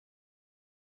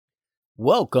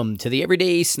Welcome to the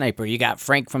Everyday Sniper. You got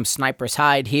Frank from Sniper's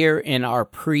Hide here in our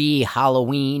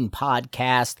pre-Halloween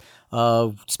podcast.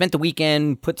 Spent the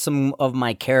weekend, put some of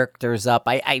my characters up.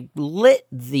 I lit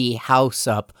the house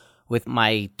up with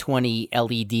my 20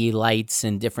 LED lights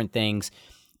and different things,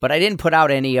 but I didn't put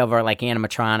out any of our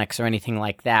animatronics or anything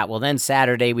like that. Well, then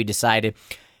Saturday we decided,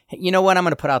 you know what, I'm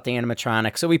going to put out the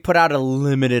animatronics. So we put out a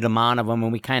limited amount of them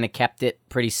and we kind of kept it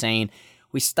pretty sane.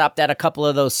 We stopped at a couple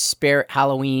of those Spirit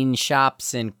Halloween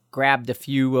shops and grabbed a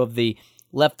few of the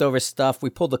leftover stuff. We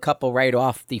pulled a couple right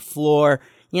off the floor.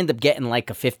 You end up getting like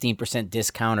a 15%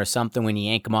 discount or something when you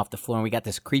yank them off the floor. And we got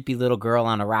this creepy little girl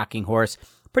on a rocking horse.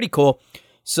 Pretty cool.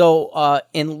 So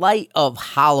in light of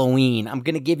Halloween, I'm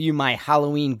going to give you my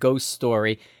Halloween ghost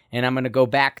story. And I'm going to go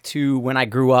back to when I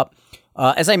grew up.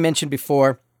 As I mentioned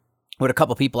before, with a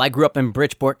couple people, I grew up in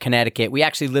Bridgeport, Connecticut. We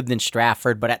actually lived in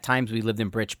Stratford, but at times we lived in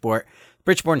Bridgeport.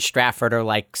 Bridgeport and Stratford are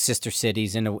like sister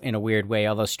cities in a weird way,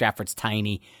 although Stratford's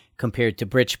tiny compared to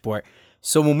Bridgeport.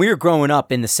 So when we were growing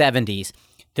up in the 70s,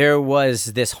 there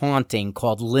was this haunting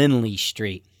called Lindley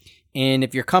Street. And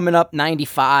if you're coming up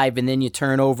 95 and then you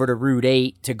turn over to Route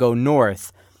 8 to go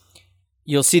north,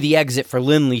 you'll see the exit for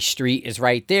Lindley Street is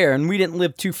right there. And we didn't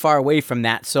live too far away from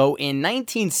that. So in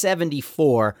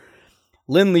 1974,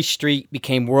 Lindley Street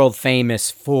became world famous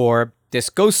for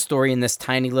this ghost story in this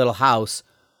tiny little house.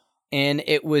 And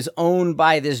it was owned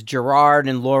by this Gerard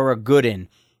and Laura Gooden.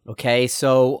 Okay,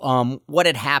 so what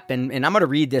had happened, and I'm going to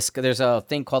read this, because there's a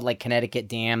thing called Connecticut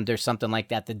Damned or something like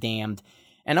that, The Damned.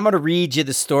 And I'm going to read you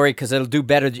the story because it'll do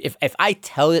better. If I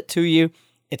tell it to you,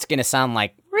 it's going to sound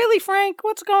like, really, Frank?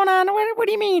 What's going on? What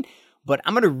do you mean? But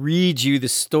I'm going to read you the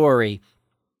story.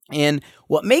 And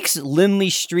what makes Lindley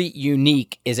Street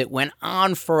unique is it went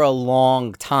on for a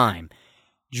long time.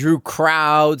 Drew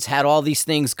crowds, had all these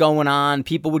things going on.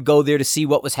 People would go there to see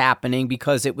what was happening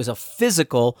because it was a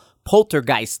physical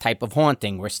poltergeist type of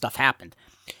haunting where stuff happened.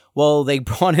 Well, they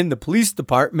brought in the police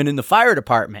department and the fire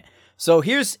department. So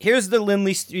here's the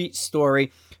Lindley Street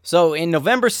story. So in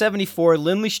November 74,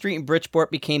 Lindley Street in Bridgeport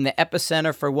became the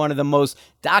epicenter for one of the most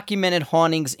documented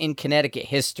hauntings in Connecticut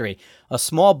history. A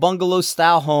small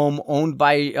bungalow-style home owned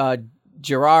by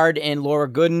Gerard and Laura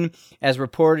Gooden, as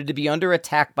reported to be under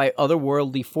attack by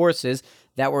otherworldly forces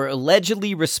that were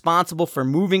allegedly responsible for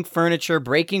moving furniture,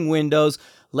 breaking windows,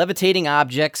 levitating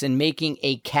objects, and making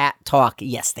a cat talk.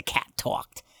 Yes, the cat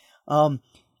talked. And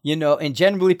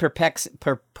generally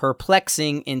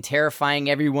perplexing and terrifying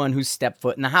everyone who stepped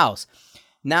foot in the house.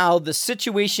 Now, the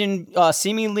situation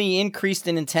seemingly increased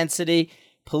in intensity.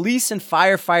 Police and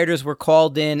firefighters were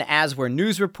called in, as were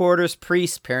news reporters,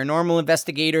 priests, paranormal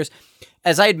investigators.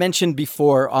 As I had mentioned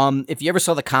before, if you ever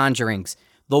saw The Conjurings,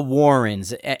 the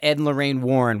Warrens, Ed and Lorraine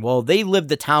Warren, well, they lived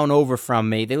the town over from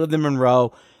me. They lived in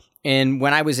Monroe. And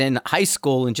when I was in high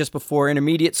school and just before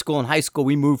intermediate school and high school,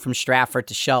 we moved from Stratford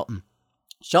to Shelton.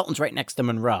 Shelton's right next to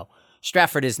Monroe.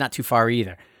 Stratford is not too far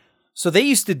either. So they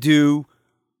used to do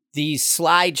these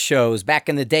slideshows back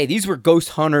in the day. These were ghost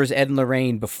hunters, Ed and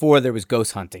Lorraine, before there was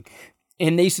ghost hunting.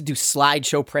 And they used to do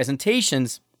slideshow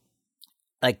presentations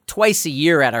like twice a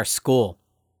year at our school.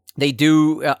 They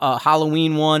do a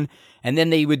Halloween one, and then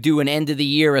they would do an end of the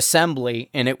year assembly,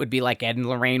 and it would be like Ed and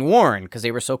Lorraine Warren because they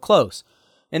were so close.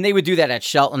 And they would do that at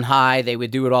Shelton High. They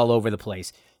would do it all over the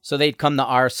place. So they'd come to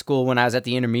our school when I was at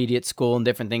the intermediate school and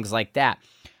different things like that.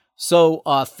 So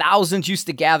thousands used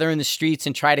to gather in the streets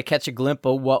and try to catch a glimpse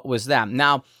of what was them.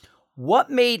 Now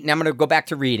I'm going to go back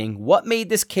to reading. What made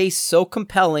this case so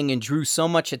compelling and drew so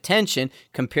much attention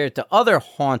compared to other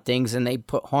hauntings, and they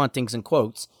put hauntings in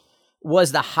quotes,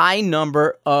 was the high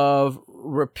number of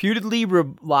reputedly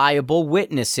reliable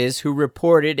witnesses who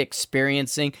reported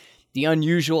experiencing the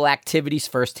unusual activities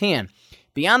firsthand.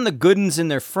 Beyond the Goodens and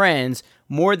their friends,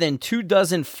 more than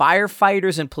 24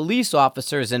 firefighters and police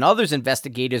officers and others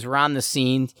investigators were on the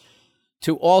scene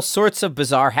to all sorts of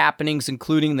bizarre happenings,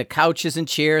 including the couches and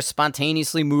chairs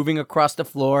spontaneously moving across the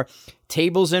floor,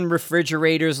 tables and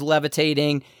refrigerators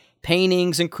levitating,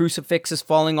 paintings and crucifixes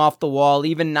falling off the wall,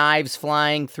 even knives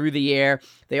flying through the air.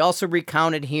 They also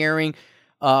recounted hearing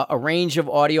a range of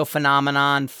audio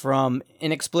phenomenon from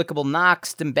inexplicable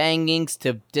knocks and bangings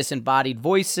to disembodied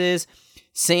voices.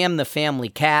 Sam, the family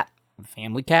cat,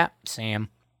 Sam,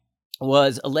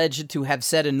 was alleged to have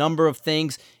said a number of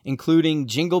things, including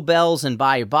jingle bells and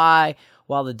bye-bye,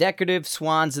 while the decorative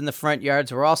swans in the front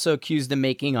yards were also accused of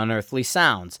making unearthly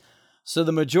sounds. So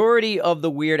the majority of the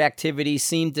weird activity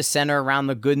seemed to center around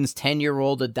the Goodens'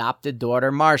 10-year-old adopted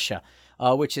daughter, Marcia,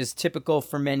 which is typical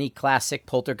for many classic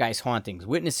poltergeist hauntings.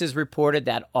 Witnesses reported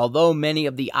that although many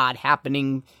of the odd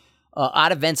happening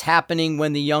Odd events happening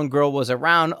when the young girl was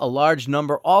around. A large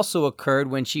number also occurred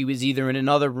when she was either in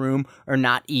another room or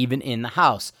not even in the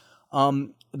house.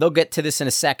 They'll get to this in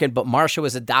a second, but Marcia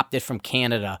was adopted from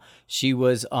Canada. She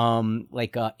was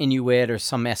like Inuit or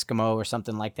some Eskimo or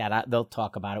something like that. They'll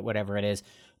talk about it, whatever it is.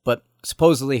 But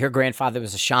supposedly her grandfather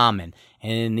was a shaman,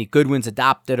 and the Goodwins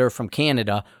adopted her from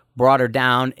Canada, brought her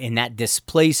down in that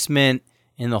displacement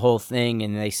and the whole thing,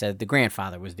 and they said the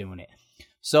grandfather was doing it.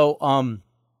 So,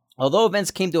 although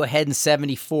events came to a head in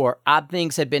 74, odd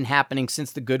things had been happening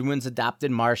since the Goodwins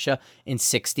adopted Marcia in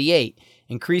 68.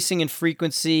 Increasing in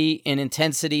frequency and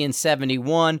intensity in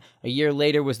 71. A year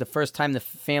later was the first time the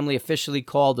family officially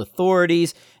called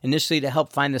authorities, initially to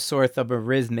help find the source of a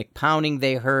rhythmic pounding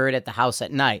they heard at the house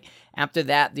at night. After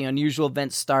that, the unusual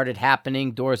events started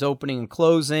happening, doors opening and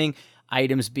closing,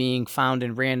 items being found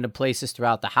in random places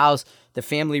throughout the house. The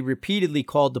family repeatedly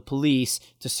called the police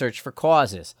to search for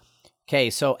causes. Okay,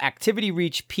 so activity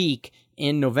reached peak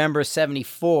in November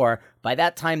 74. By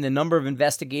that time, the number of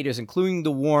investigators, including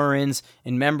the Warrens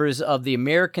and members of the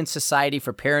American Society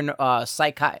for that's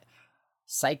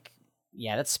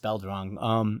spelled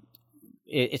wrong.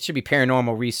 It should be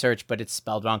Paranormal Research, but it's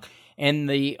spelled wrong. And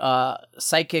the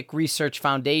Psychic Research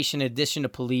Foundation, in addition to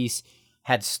police,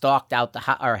 had staked out the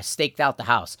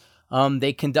house.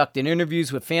 They conducted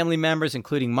interviews with family members,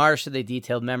 including Marcia. They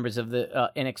detailed members of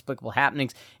the inexplicable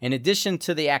happenings. In addition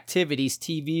to the activities,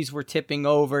 TVs were tipping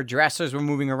over, dressers were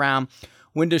moving around,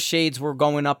 window shades were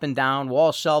going up and down,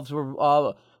 wall shelves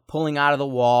were pulling out of the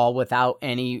wall without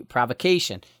any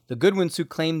provocation. The Goodwins, who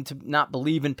claimed to not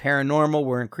believe in paranormal,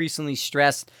 were increasingly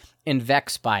stressed and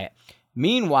vexed by it.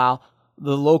 Meanwhile,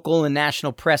 the local and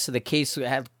national press of the case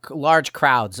had large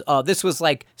crowds. This was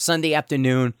like Sunday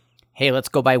afternoon. Hey, let's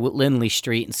go by Lindley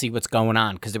Street and see what's going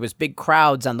on, because there was big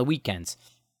crowds on the weekends.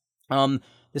 The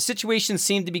situation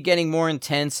seemed to be getting more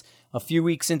intense. A few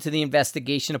weeks into the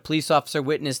investigation, a police officer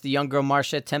witnessed the young girl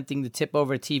Marcia attempting to tip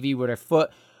over a TV with her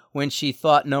foot when she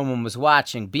thought no one was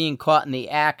watching. Being caught in the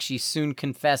act, she soon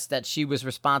confessed that she was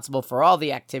responsible for all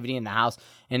the activity in the house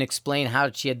and explained how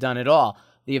she had done it all.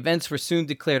 The events were soon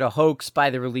declared a hoax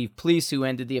by the relieved police, who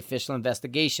ended the official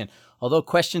investigation. Although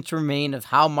questions remain of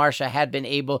how Marcia had been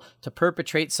able to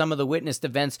perpetrate some of the witnessed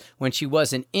events when she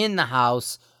wasn't in the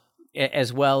house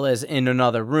as well as in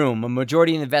another room. A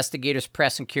majority of investigators,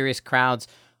 press, and curious crowds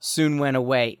soon went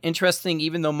away. Interesting,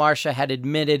 even though Marcia had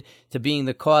admitted to being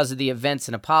the cause of the events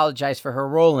and apologized for her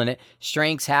role in it,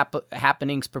 strange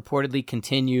happenings purportedly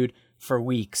continued for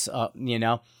weeks,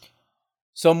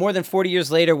 So more than 40 years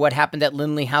later, what happened at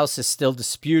Lindley House is still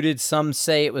disputed. Some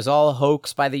say it was all a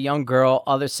hoax by the young girl.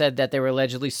 Others said that they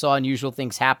allegedly saw unusual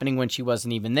things happening when she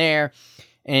wasn't even there.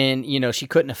 And, she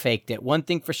couldn't have faked it. One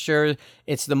thing for sure,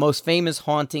 it's the most famous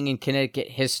haunting in Connecticut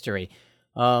history.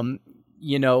 So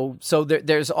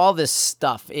there's all this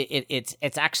stuff.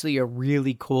 It's actually a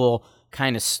really cool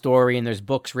kind of story, and there's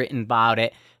books written about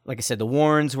it. Like I said, the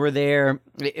Warrens were there.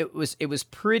 It was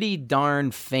pretty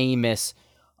darn famous.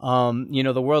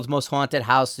 The world's most haunted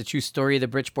house, the true story of the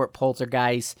Bridgeport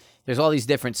poltergeist. There's all these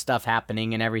different stuff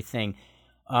happening and everything.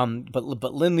 But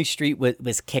Lindley Street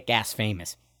was kick-ass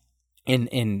famous.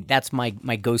 And that's my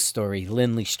ghost story,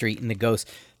 Lindley Street and the ghost.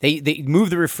 They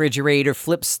moved the refrigerator,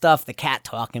 flipped stuff. The cat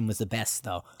talking was the best,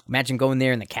 though. Imagine going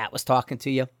there and the cat was talking to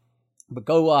you. But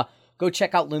go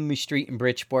check out Lindley Street in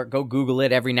Bridgeport. Go Google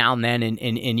it every now and then,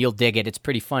 and you'll dig it. It's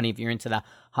pretty funny if you're into the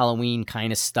Halloween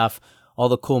kind of stuff. All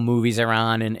the cool movies are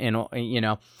on,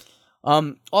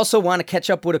 also want to catch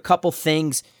up with a couple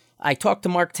things. I talked to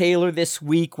Mark Taylor this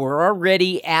week. We're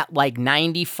already at like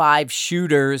 95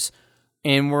 shooters,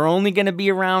 and we're only going to be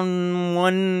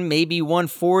around maybe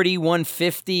 140,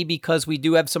 150, because we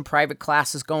do have some private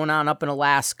classes going on up in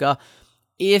Alaska.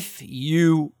 If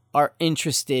you are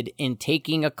interested in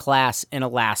taking a class in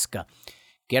Alaska,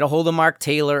 get a hold of Mark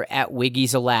Taylor at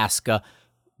Wiggy's Alaska.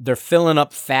 They're filling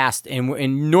up fast,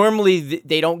 and normally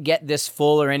they don't get this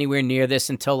full or anywhere near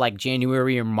this until like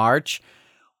January or March.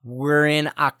 We're in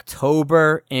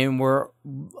October, and we're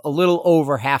a little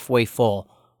over halfway full,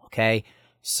 okay?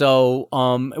 So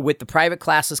with the private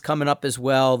classes coming up as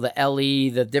well, the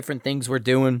LE, the different things we're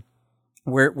doing,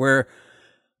 we're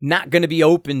not going to be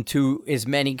open to as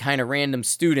many kind of random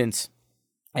students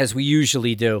as we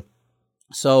usually do.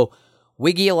 So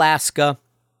Wiggy Alaska,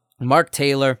 Mark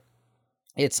Taylor.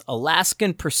 It's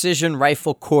Alaskan Precision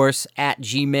Rifle Course at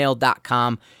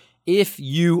gmail.com. If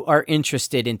you are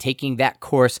interested in taking that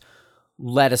course,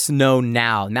 let us know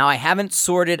now. Now, I haven't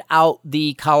sorted out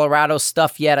the Colorado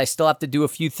stuff yet. I still have to do a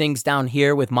few things down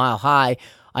here with Mile High.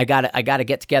 I got to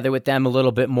get together with them a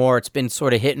little bit more. It's been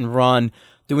sort of hit and run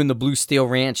doing the Blue Steel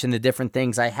Ranch and the different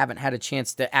things. I haven't had a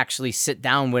chance to actually sit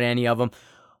down with any of them.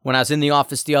 When I was in the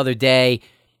office the other day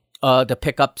to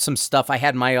pick up some stuff, I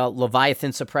had my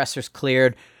Leviathan suppressors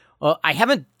cleared. I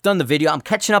haven't done the video. I'm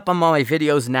catching up on my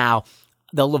videos now.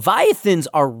 The Leviathans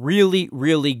are really,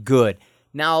 really good.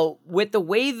 Now, with the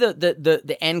way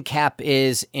the end cap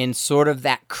is in sort of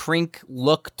that crink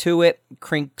look to it,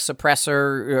 crink suppressor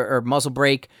or muzzle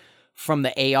brake from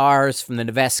the ARs, from the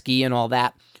Noveske and all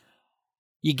that,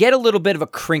 you get a little bit of a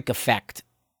crink effect.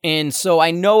 And so I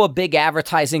know a big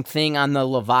advertising thing on the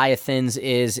Leviathans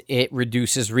is it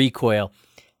reduces recoil.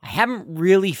 I haven't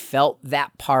really felt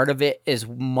that part of it as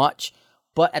much,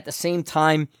 but at the same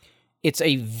time, it's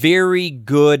a very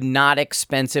good, not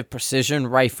expensive precision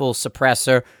rifle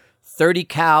suppressor. 30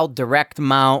 cal direct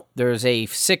mount. There's a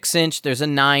 6-inch. There's a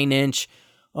 9-inch.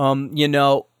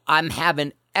 I'm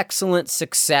having excellent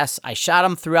success. I shot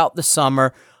them throughout the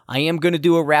summer. I am going to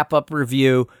do a wrap-up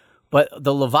review, but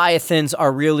the Leviathans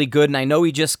are really good, and I know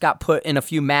he just got put in a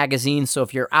few magazines, so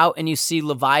if you're out and you see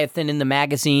Leviathan in the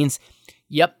magazines,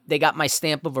 yep, they got my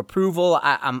stamp of approval.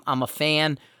 I'm a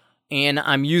fan. And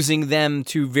I'm using them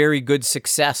to very good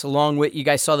success, along with, you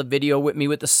guys saw the video with me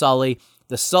with the Sully.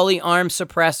 The Sully arm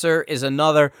suppressor is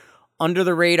another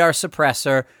under-the-radar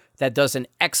suppressor that does an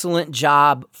excellent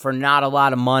job for not a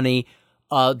lot of money.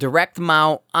 Direct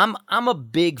mount, I'm a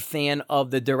big fan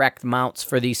of the direct mounts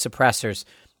for these suppressors.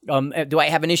 Do I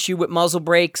have an issue with muzzle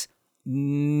brakes?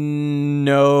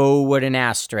 No, with an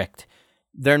asterisk.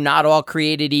 They're not all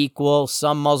created equal.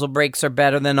 Some muzzle brakes are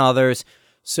better than others.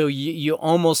 So you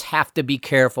almost have to be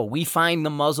careful. We find the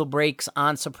muzzle brakes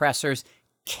on suppressors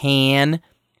can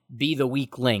be the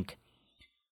weak link.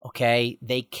 Okay?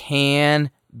 They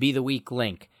can be the weak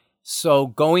link. So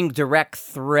going direct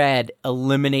thread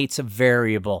eliminates a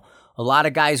variable. A lot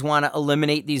of guys want to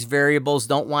eliminate these variables,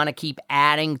 don't want to keep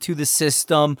adding to the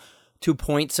system to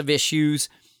points of issues.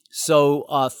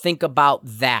 So think about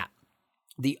that.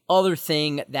 The other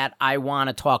thing that I want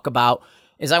to talk about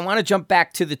is I want to jump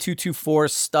back to the 224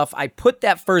 stuff. I put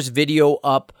that first video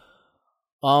up.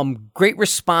 Great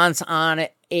response on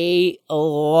it. A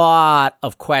lot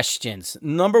of questions.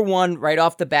 Number one, right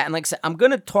off the bat, and like I said, I'm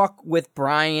going to talk with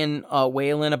Brian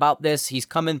Whalen about this. He's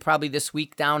coming probably this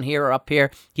week down here or up here.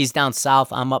 He's down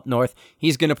south. I'm up north.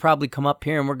 He's going to probably come up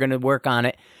here and we're going to work on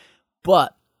it.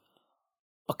 But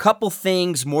a couple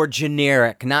things more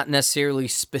generic, not necessarily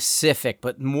specific,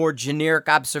 but more generic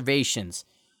observations.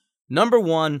 Number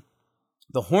one,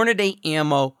 the Hornady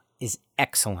ammo is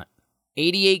excellent.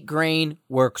 88 grain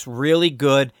works really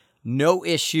good. No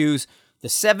issues. The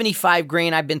 75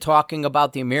 grain I've been talking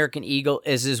about, the American Eagle,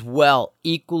 is as well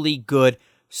equally good.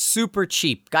 Super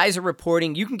cheap. Guys are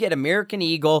reporting you can get American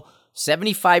Eagle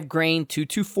 75 grain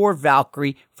 224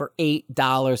 Valkyrie for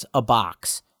 $8 a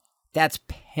box. That's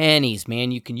pennies,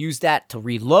 man. You can use that to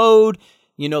reload,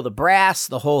 the brass,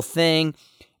 the whole thing.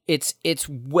 It's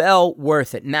well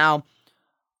worth it. Now,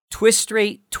 twist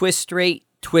straight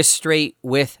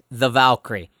with the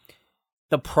Valkyrie.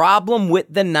 The problem with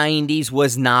the 90s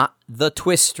was not the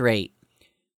twist straight.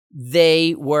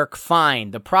 They work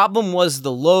fine. The problem was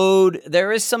the load.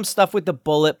 There is some stuff with the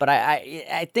bullet, but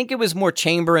I think it was more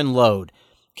chamber and load.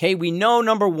 Okay, we know,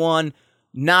 number one,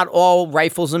 not all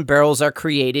rifles and barrels are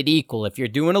created equal. If you're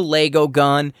doing a Lego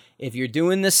gun, if you're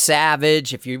doing the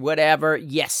Savage, if you're whatever,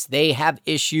 yes, they have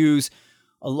issues.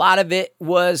 A lot of it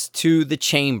was to the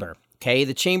chamber. Okay,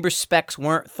 the chamber specs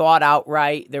weren't thought out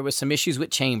right. There was some issues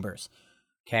with chambers.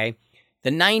 Okay,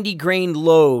 the 90 grain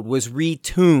load was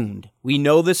retuned. We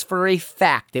know this for a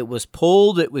fact. It was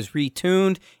pulled, it was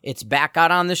retuned, it's back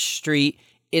out on the street.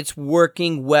 It's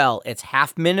working well. It's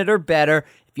half minute or better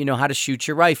if you know how to shoot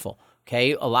your rifle.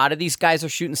 Okay, a lot of these guys are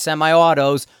shooting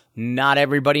semi-autos. Not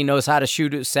everybody knows how to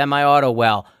shoot a semi-auto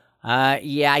well.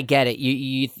 Yeah, I get it.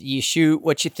 You shoot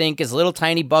what you think is little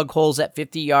tiny bug holes at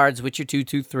 50 yards with your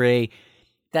 223.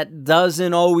 That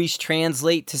doesn't always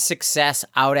translate to success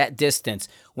out at distance.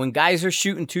 When guys are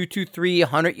shooting 223,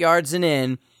 100 yards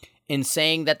and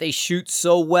saying that they shoot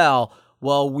so well,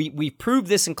 we prove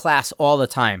this in class all the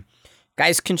time.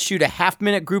 Guys can shoot a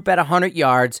half-minute group at 100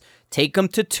 yards, take them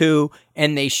to 2,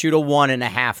 and they shoot a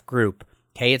 1.5 group.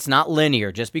 Okay, it's not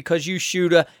linear. Just because you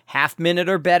shoot a half minute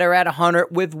or better at 100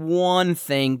 with one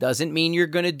thing doesn't mean you're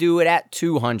going to do it at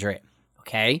 200.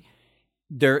 Okay,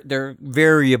 they're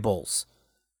variables.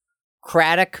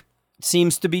 Craddock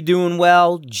seems to be doing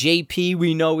well. JP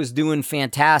we know is doing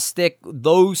fantastic.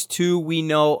 Those two we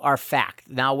know are fact.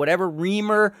 Now, whatever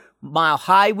Reamer Mile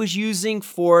High was using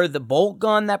for the bolt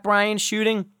gun that Brian's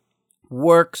shooting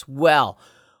works well.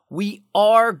 We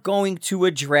are going to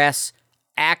address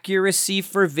accuracy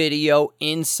for video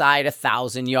inside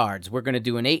 1,000 yards. We're going to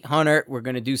do an 800. We're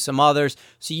going to do some others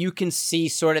so you can see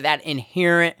sort of that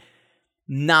inherent,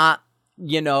 not,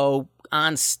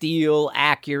 on steel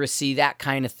accuracy, that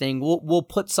kind of thing. We'll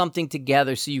put something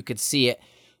together so you could see it.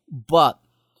 But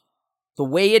the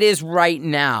way it is right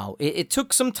now, it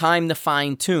took some time to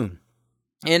fine tune.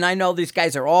 And I know these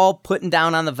guys are all putting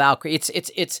down on the Valkyrie. It's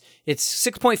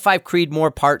 6.5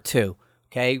 Creedmoor Part 2.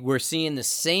 Okay, we're seeing the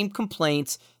same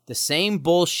complaints, the same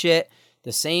bullshit,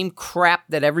 the same crap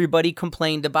that everybody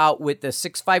complained about with the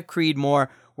 6.5 Creedmoor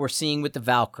we're seeing with the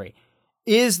Valkyrie.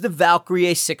 Is the Valkyrie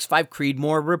a 6.5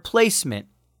 Creedmoor replacement?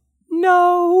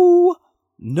 No,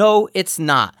 it's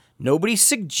not. Nobody's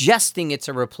suggesting it's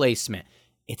a replacement.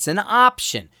 It's an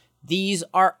option. These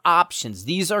are options.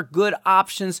 These are good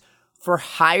options for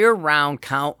higher round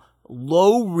count,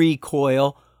 low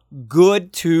recoil,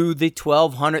 good to the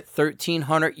 1,200,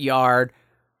 1,300 yard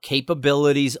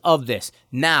capabilities of this.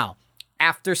 Now,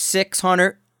 after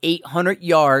 600, 800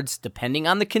 yards, depending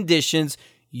on the conditions,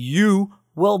 you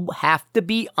will have to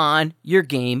be on your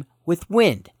game with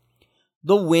wind.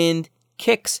 The wind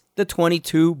kicks the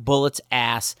 22 bullet's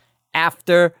ass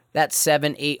after that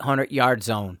 700, 800 yard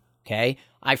zone. Okay,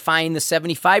 I find the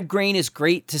 75 grain is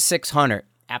great to 600.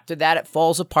 After that, it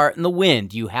falls apart in the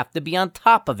wind. You have to be on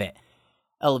top of it.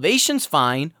 Elevation's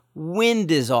fine.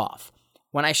 Wind is off.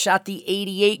 When I shot the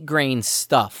 88 grain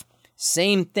stuff,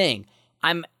 same thing.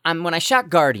 I'm when I shot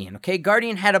Guardian. Okay,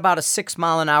 Guardian had about a 6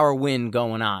 mile an hour wind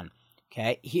going on.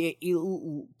 Okay,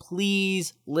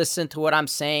 please listen to what I'm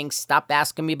saying. Stop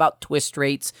asking me about twist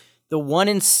rates. The 1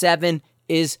 in 7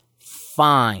 is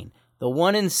fine. The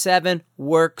 1 in 7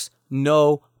 works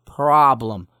no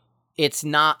problem. It's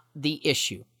not the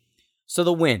issue. So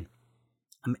the wind.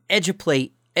 I'm edge of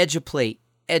plate, edge of plate,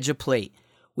 edge of plate.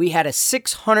 We had a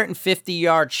 650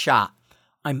 yard shot.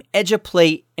 I'm edge of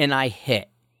plate and I hit.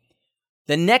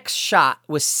 The next shot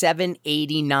was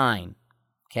 789.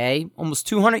 Okay, almost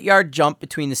 200 yard jump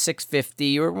between the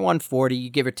 650 or 140,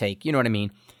 give or take. You know what I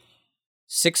mean?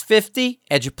 650,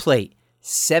 edge of plate.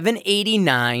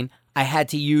 789, I had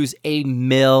to use 1.5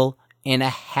 mil.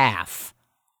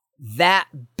 That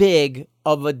big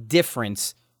of a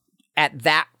difference at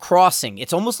that crossing.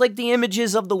 It's almost like the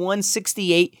images of the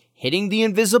 168 hitting the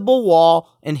invisible wall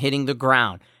and hitting the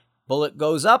ground. Bullet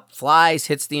goes up, flies,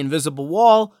 hits the invisible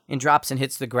wall, and drops and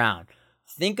hits the ground.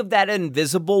 Think of that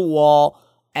invisible wall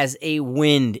as a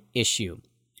wind issue.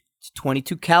 It's a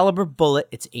 22 caliber bullet.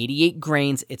 It's 88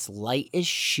 grains. It's light as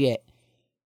shit.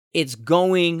 It's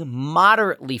going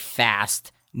moderately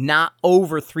fast, not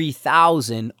over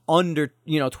 3,000, under,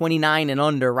 29 and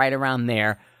under, right around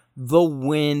there. The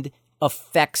wind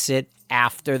affects it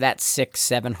after that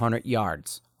 600-700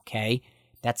 yards. Okay?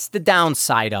 That's the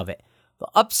downside of it. The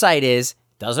upside is,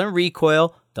 doesn't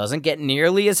recoil, doesn't get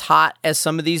nearly as hot as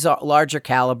some of these larger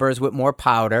calibers with more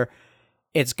powder.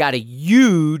 It's got a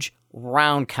huge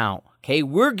round count. Okay,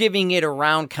 we're giving it a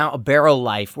round count, a barrel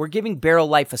life. We're giving barrel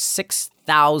life of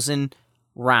 6,000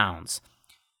 rounds.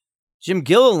 Jim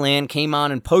Gilliland came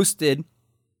on and posted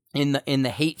in the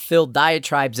hate-filled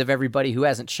diatribes of everybody who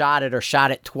hasn't shot it or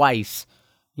shot it twice.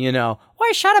 Well,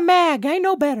 I shot a mag. I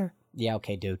know better. Yeah,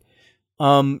 okay, dude.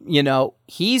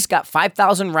 He's got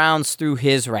 5,000 rounds through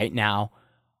his right now,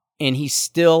 and he's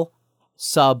still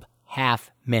sub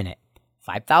half minute.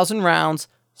 5,000 rounds,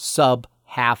 sub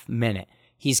half minute.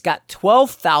 He's got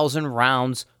 12,000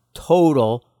 rounds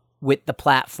total with the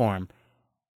platform.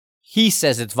 He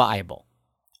says it's viable.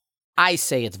 I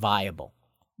say it's viable.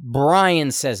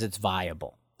 Brian says it's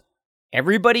viable.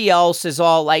 Everybody else is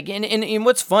all like, and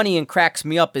what's funny and cracks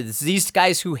me up is these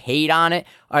guys who hate on it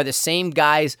are the same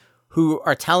guys who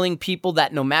are telling people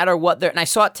that no matter what they're, and I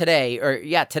saw it today,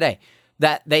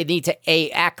 that they need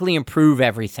to actually improve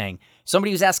everything.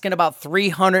 Somebody was asking about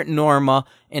 300 Norma,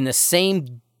 and the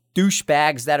same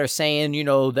douchebags that are saying,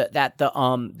 that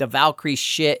the Valkyrie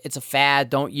shit, it's a fad,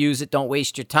 don't use it, don't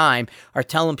waste your time, are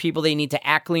telling people they need to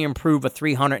actually improve a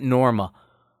 300 Norma.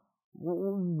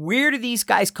 Where do these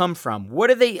guys come from?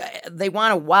 What are they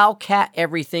want to wildcat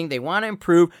everything. They want to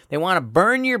improve. They want to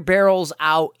burn your barrels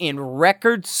out in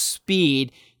record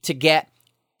speed to get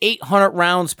 800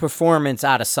 rounds performance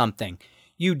out of something.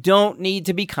 You don't need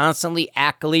to be constantly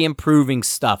actively improving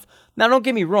stuff. Now, don't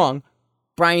get me wrong.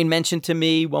 Brian mentioned to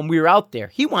me when we were out there,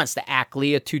 he wants to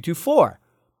Ackley a 224.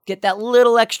 Get that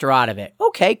little extra out of it.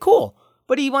 Okay, cool.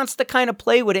 But he wants to kind of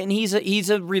play with it, and he's a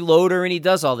reloader, and he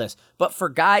does all this. But for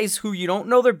guys who you don't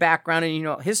know their background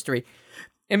and history,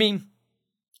 I mean,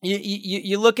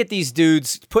 you look at these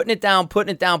dudes putting it down.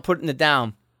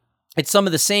 It's some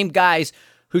of the same guys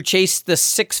who chased the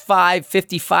 6'5",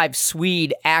 55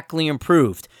 Swede Ackley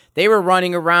Improved. They were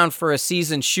running around for a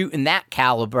season shooting that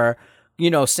caliber,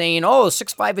 saying, oh,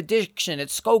 6'5 Addiction,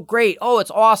 it's so great. Oh,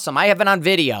 it's awesome. I have it on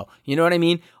video. You know what I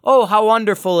mean? Oh, how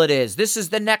wonderful it is. This is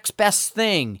the next best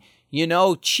thing.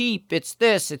 Cheap, it's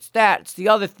this, it's that, it's the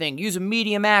other thing. Use a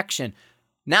medium action.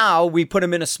 Now we put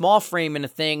them in a small frame in a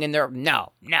thing and they're,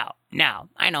 no,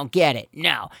 I don't get it.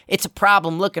 No, it's a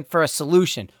problem looking for a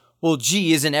solution. Well,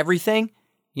 gee, isn't everything?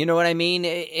 You know what I mean?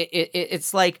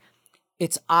 It's like,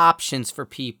 it's options for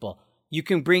people. You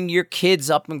can bring your kids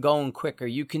up and going quicker.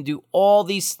 You can do all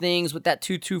these things with that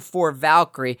 224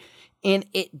 Valkyrie, and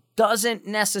it doesn't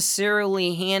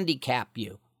necessarily handicap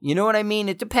you. You know what I mean?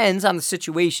 It depends on the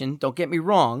situation, don't get me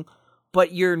wrong,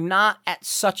 but you're not at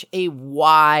such a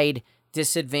wide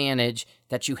disadvantage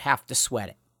that you have to sweat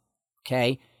it,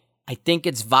 okay? I think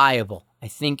it's viable. I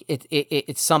think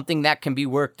it's something that can be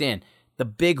worked in. The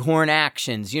bighorn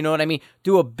actions, you know what I mean?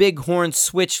 Do a bighorn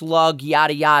switch lug,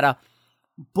 yada, yada.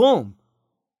 Boom.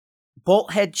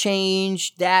 Bolt head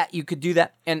change, that, you could do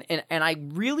that. And I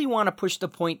really want to push the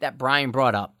point that Brian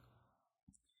brought up.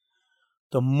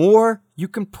 The more you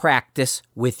can practice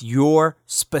with your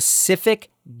specific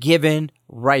given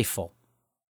rifle,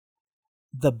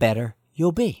 the better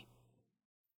you'll be.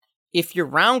 If your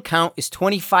round count is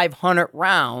 2,500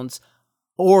 rounds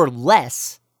or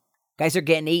less, guys are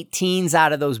getting 18s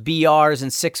out of those BRs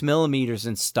and 6mm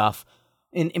and stuff.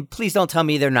 And please don't tell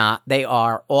me they're not. They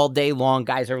are. All day long,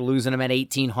 guys are losing them at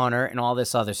 1,800 and all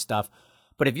this other stuff.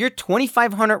 But if you're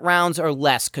 2,500 rounds or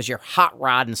less because you're hot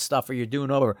rod and stuff or you're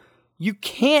doing over, you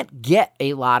can't get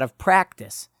a lot of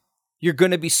practice. You're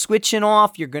going to be switching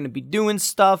off. You're going to be doing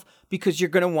stuff because you're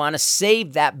going to want to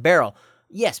save that barrel.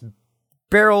 Yes,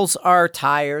 barrels are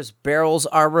tires. Barrels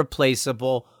are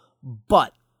replaceable.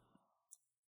 But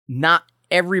not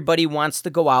everybody wants to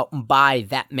go out and buy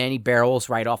that many barrels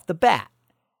right off the bat.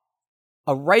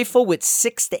 A rifle with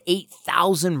 6,000 to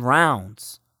 8,000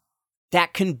 rounds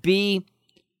that can be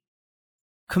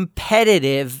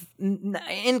competitive,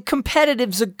 and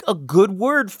competitive's a good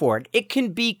word for it. It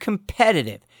can be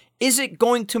competitive. Is it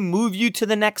going to move you to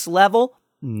the next level?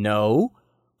 No,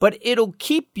 but it'll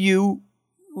keep you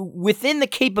within the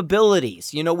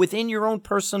capabilities, within your own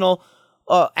personal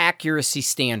accuracy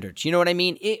standards. You know what I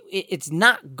mean? It's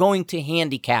not going to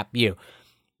handicap you.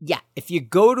 Yeah, if you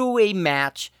go to a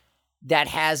match that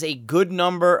has a good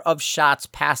number of shots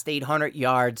past 800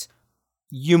 yards,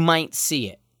 you might see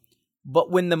it.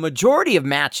 But when the majority of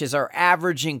matches are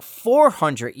averaging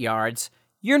 400 yards,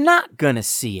 you're not going to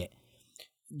see it.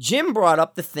 Jim brought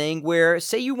up the thing where,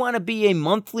 say you want to be a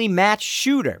monthly match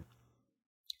shooter.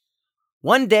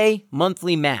 1 day,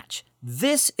 monthly match.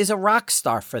 This is a rock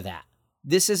star for that.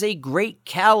 This is a great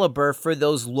caliber for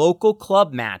those local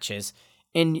club matches,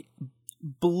 and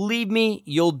believe me,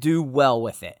 you'll do well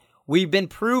with it. We've been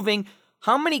proving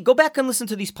go back and listen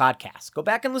to these podcasts. Go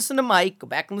back and listen to Mike. Go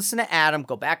back and listen to Adam.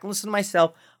 Go back and listen to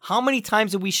myself. How many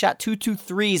times have we shot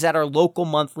 223s at our local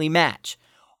monthly match?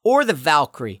 Or the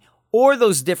Valkyrie, or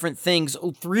those different things,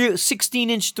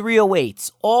 16-inch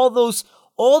 308s,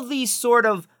 all these sort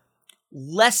of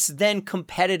less than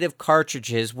competitive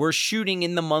cartridges we're shooting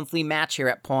in the monthly match here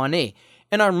at Pawnee.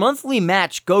 And our monthly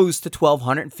match goes to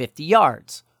 1,250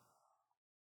 yards.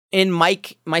 And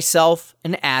Mike, myself,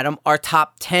 and Adam are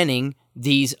top 10ing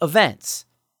these events.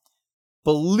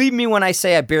 Believe me when I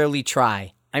say I barely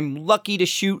try. I'm lucky to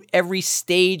shoot every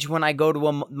stage when I go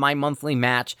to my monthly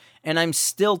match, and I'm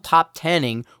still top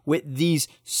 10ing with these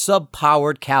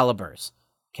sub-powered calibers.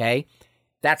 Okay?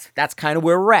 That's kind of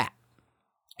where we're at.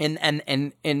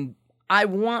 And I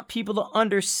want people to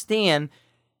understand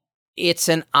it's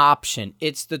an option.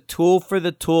 It's the tool for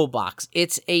the toolbox.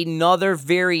 It's another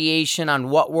variation on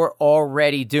what we're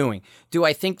already doing. Do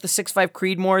I think the 6.5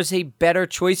 Creedmoor is a better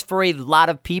choice for a lot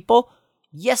of people?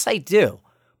 Yes, I do.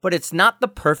 But it's not the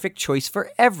perfect choice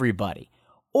for everybody.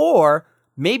 Or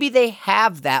maybe they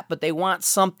have that, but they want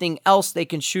something else they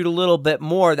can shoot a little bit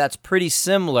more that's pretty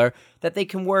similar that they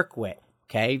can work with.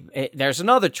 Okay, there's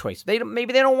another choice.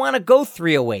 Maybe they don't want to go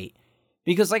 308.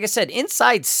 Because, like I said,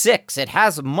 inside 6, it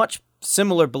has much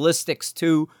similar ballistics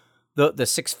to the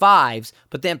 6.5s,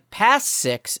 but then past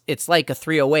 6, it's like a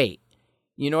 308.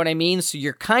 You know what I mean? So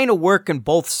you're kind of working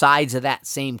both sides of that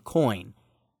same coin.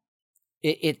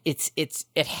 It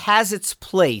has its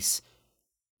place.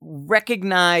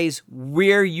 Recognize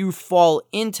where you fall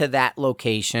into that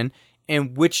location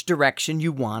and which direction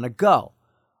you want to go.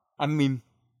 I mean,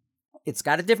 it's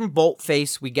got a different bolt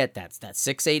face. We get that. It's that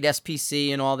 6.8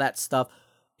 SPC and all that stuff.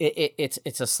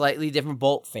 It's a slightly different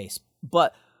bolt face.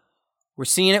 But We're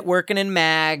seeing it working in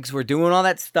mags. We're doing all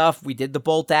that stuff. We did the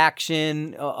bolt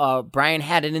action. Brian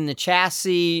had it in the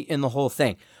chassis and the whole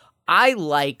thing. I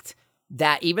liked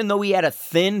that even though he had a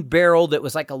thin barrel that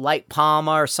was like a light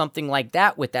Palma or something like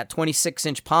that with that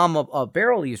 26-inch Palma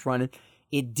barrel he was running,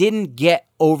 it didn't get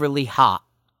overly hot.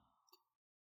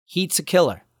 Heat's a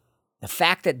killer. The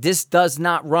fact that this does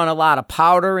not run a lot of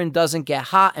powder and doesn't get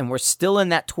hot, and we're still in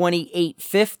that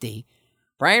 2850.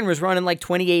 Brian was running like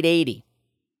 2880,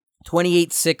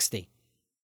 2860.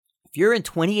 If you're in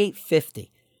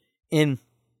 2850, and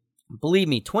believe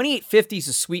me, 2850 is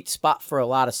a sweet spot for a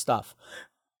lot of stuff.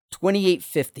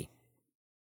 2850.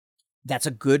 That's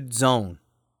a good zone.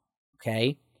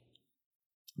 Okay?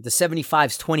 The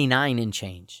 75's 29 and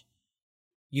change.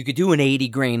 You could do an 80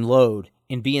 grain load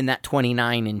and be in that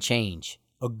 29 and change.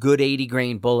 A good 80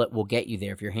 grain bullet will get you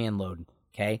there if you're hand loading.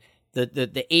 Okay?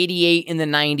 The 88 and the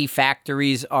 90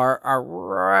 factories are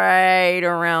right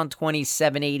around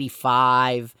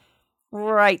 2785.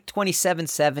 Right,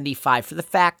 2775 for the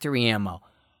factory ammo.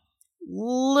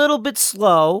 Little bit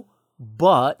slow,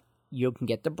 but you can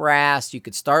get the brass. You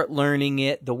could start learning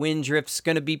it. The wind drift's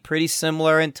going to be pretty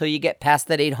similar until you get past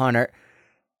that 800.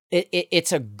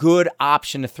 It's a good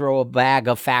option to throw a bag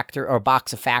of factory or a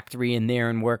box of factory in there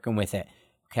and working with it.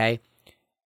 Okay,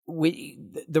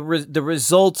 the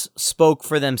results spoke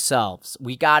for themselves.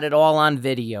 We got it all on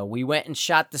video. We went and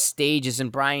shot the stages,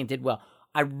 and Brian did well.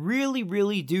 I really,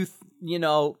 really do.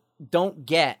 Don't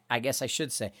get. I guess I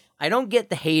should say I don't get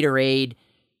the haterade,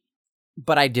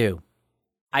 but I do.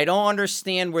 I don't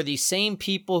understand where these same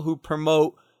people who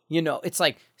promote, it's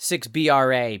like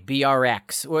 6BRA,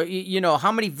 BRX, or,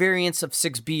 how many variants of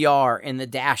 6BR in the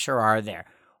Dasher are there?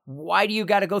 Why do you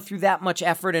got to go through that much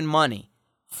effort and money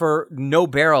for no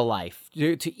barrel life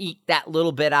to eke that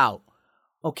little bit out?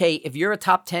 Okay, if you're a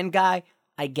top 10 guy,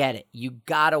 I get it. You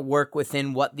got to work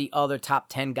within what the other top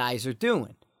 10 guys are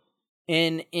doing.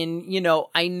 And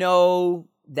I know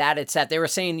that it's that they were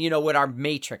saying, with our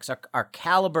matrix, our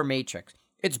caliber matrix,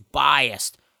 it's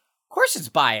biased. Of course it's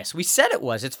biased. We said it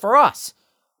was. It's for us.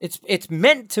 It's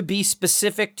meant to be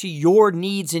specific to your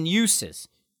needs and uses.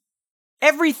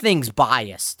 Everything's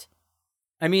biased.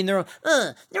 I mean, they're a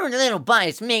little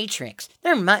biased matrix.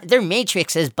 Their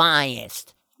matrix is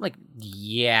biased. Like,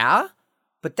 yeah,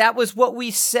 but that was what we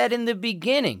said in the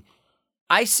beginning.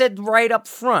 I said right up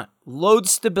front, load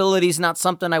stability is not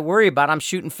something I worry about. I'm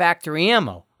shooting factory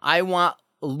ammo. I want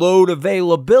load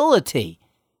availability.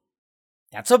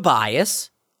 That's a bias.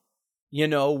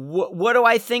 What do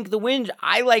I think the wind?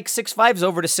 I like 6.5s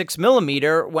over to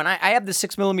 6mm. When I have the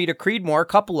 6mm Creedmoor, a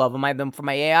couple of them. I have them for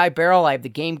my AI barrel. I have the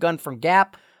game gun from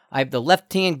Gap. I have the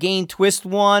left-hand gain twist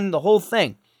one, the whole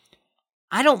thing.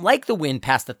 I don't like the wind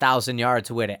past 1,000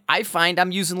 yards with it. I find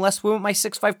I'm using less wind with my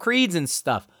 6.5 Creeds and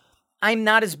stuff. I'm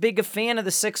not as big a fan of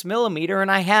the 6mm,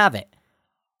 and I have it.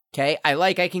 Okay,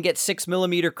 I can get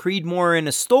 6mm Creedmoor in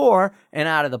a store and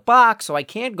out of the box, so I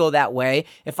can't go that way.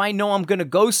 If I know I'm going to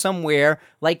go somewhere,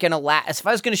 like in Alaska, if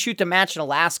I was going to shoot the match in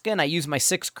Alaska and I use my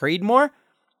 6 Creedmoor,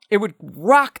 it would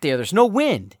rock there. There's no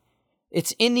wind.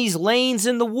 It's in these lanes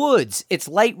in the woods. It's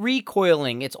light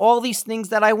recoiling. It's all these things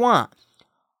that I want.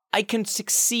 I can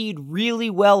succeed really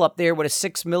well up there with a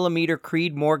 6mm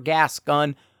Creedmoor gas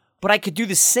gun, but I could do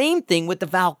the same thing with the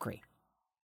Valkyrie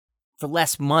for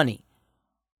less money.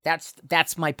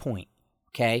 That's my point,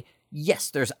 okay?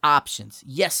 Yes, there's options.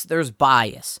 Yes, there's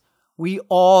bias. We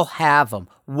all have them.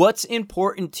 What's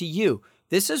important to you?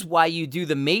 This is why you do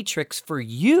the matrix for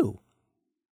you.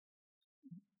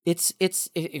 It's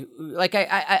like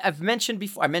I've mentioned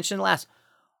before. I mentioned last.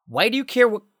 Why do you care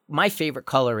what my favorite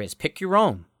color is? Pick your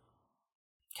own,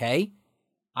 okay?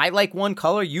 I like one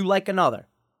color. You like another.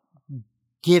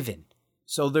 Given.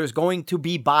 So there's going to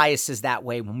be biases that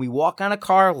way. When we walk on a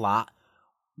car lot,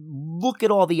 look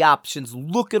at all the options.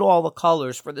 Look at all the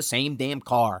colors for the same damn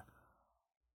car.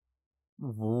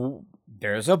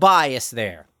 There's a bias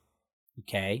there.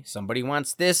 Okay? Somebody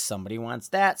wants this. Somebody wants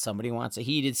that. Somebody wants a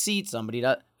heated seat. Somebody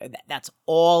does. That's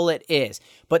all it is.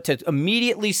 But to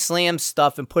immediately slam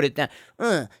stuff and put it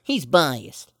down, he's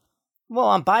biased. Well,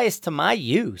 I'm biased to my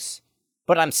use.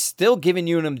 But I'm still giving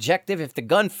you an objective. If the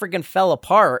gun friggin' fell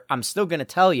apart, I'm still going to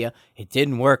tell you, it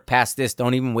didn't work past this.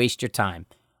 Don't even waste your time.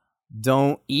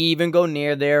 Don't even go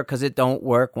near there because it don't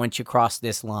work once you cross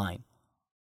this line.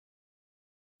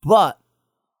 But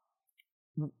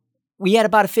we had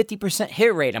about a 50%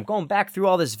 hit rate. I'm going back through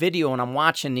all this video and I'm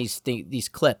watching these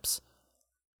clips.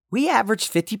 We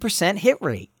averaged 50% hit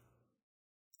rate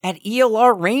at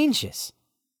ELR ranges.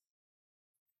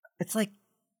 It's like,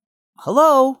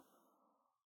 hello?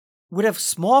 With a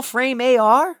small frame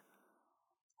AR?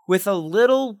 With a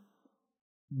little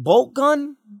Bolt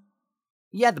gun?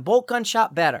 Yeah, the bolt gun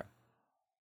shot better.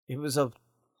 It was a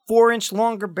 4-inch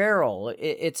longer barrel.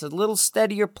 It's a little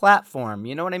steadier platform.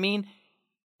 You know what I mean?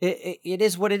 It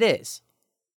is what it is.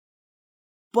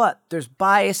 But there's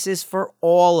biases for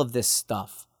all of this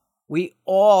stuff. We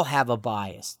all have a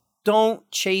bias. Don't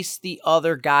chase the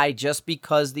other guy just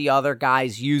because the other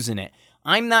guy's using it.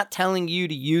 I'm not telling you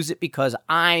to use it because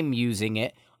I'm using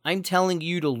it. I'm telling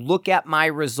you to look at my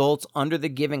results under the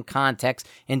given context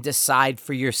and decide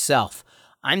for yourself.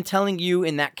 I'm telling you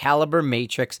in that caliber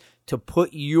matrix to put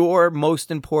your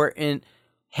most important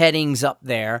headings up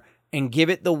there and give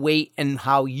it the weight and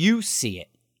how you see it.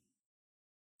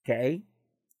 Okay?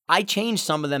 I changed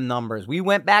some of them numbers. We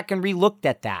went back and re-looked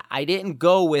at that. I didn't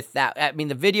go with that. I mean,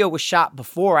 the video was shot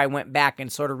before I went back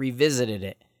and sort of revisited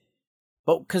it.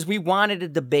 But because we wanted a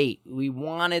debate. We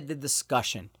wanted the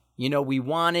discussion. You know, we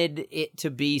wanted it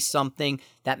to be something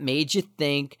that made you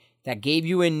think, that gave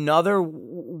you another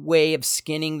way of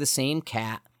skinning the same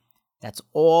cat. That's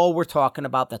all we're talking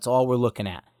about. That's all we're looking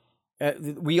at.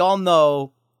 We all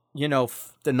know, you know,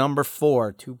 the number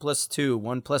 4, 2 plus 2,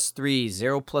 1 plus 3,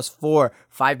 0 plus 4,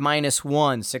 5 minus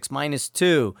 1, 6 minus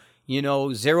 2, you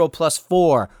know, 0 plus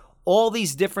 4. All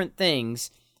these different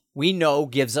things we know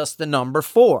gives us the number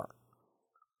 4.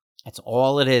 That's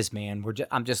all it is, man.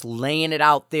 I'm just laying it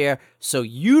out there so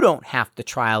you don't have to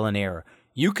trial and error.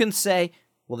 You can say,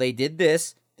 well, they did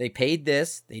this, they paid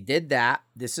this, they did that,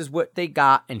 this is what they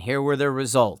got, and here were their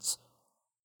results.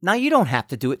 Now you don't have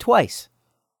to do it twice.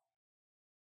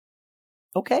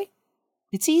 Okay?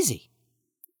 It's easy.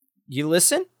 You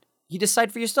listen, you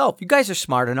decide for yourself. You guys are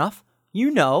smart enough. You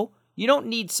know. You don't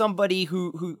need somebody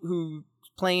who's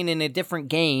playing in a different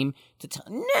game to tell,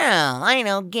 no, I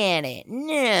don't get it.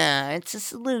 No, it's a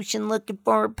solution looking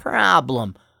for a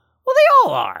problem. Well, they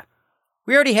all are.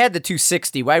 We already had the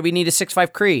 260. Why do we need a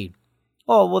 6.5 Creed?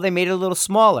 Oh, well, they made it a little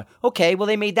smaller. Okay, well,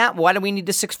 they made that. Why do we need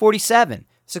the 647?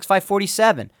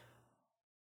 6.547.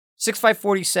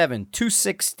 6.547,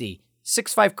 260,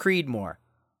 6.5 Creedmoor.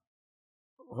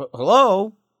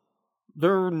 Hello?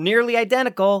 They're nearly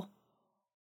identical.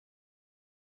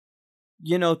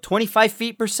 You know, 25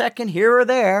 feet per second here or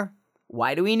there.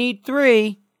 Why do we need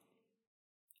 3?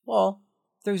 Well,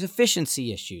 there's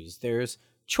efficiency issues. There's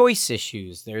choice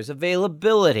issues. There's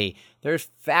availability. There's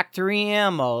factory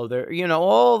ammo. There, you know,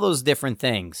 all those different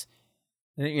things.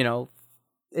 You know,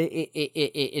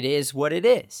 it is what it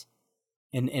is.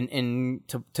 And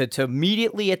to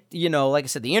immediately, you know, like I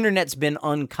said, the internet's been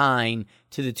unkind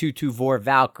to the 224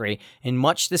 Valkyrie in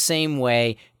much the same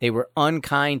way they were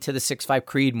unkind to the 6.5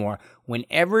 Creedmoor.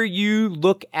 Whenever you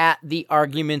look at the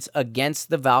arguments against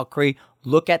the Valkyrie,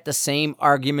 look at the same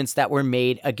arguments that were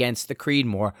made against the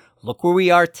Creedmoor. Look where we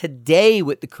are today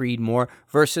with the Creedmoor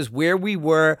versus where we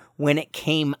were when it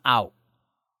came out.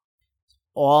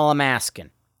 All I'm asking,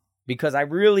 because I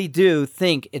really do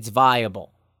think it's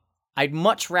viable. I'd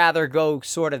much rather go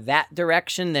sort of that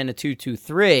direction than a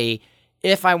 223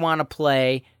 if I want to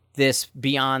play this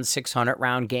beyond 600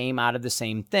 round game out of the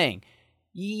same thing.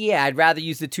 Yeah, I'd rather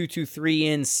use the 223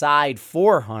 inside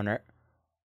 400,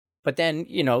 but then,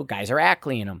 you know, guys are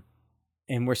Ackleying them.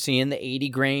 And we're seeing the 80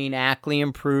 grain Ackley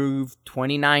improve,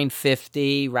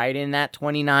 2950, right in that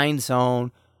 29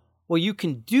 zone. Well, you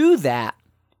can do that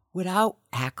without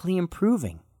Ackley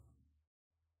improving.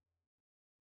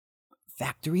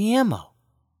 Factory ammo.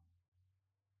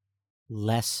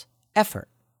 Less effort.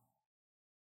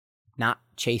 Not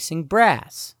chasing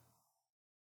brass.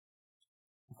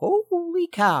 Holy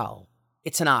cow.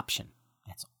 It's an option.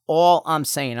 That's all I'm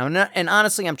saying. And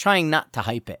honestly, I'm trying not to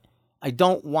hype it. I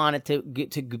don't want it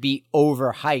to be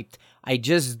overhyped. I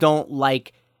just don't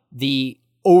like the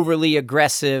overly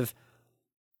aggressive,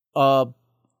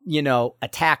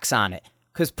 attacks on it.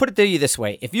 Because put it to you this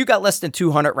way. If you got less than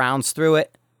 200 rounds through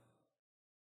it,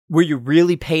 where you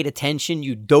really paid attention,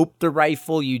 you doped the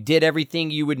rifle, you did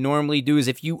everything you would normally do as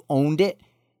if you owned it,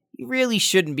 you really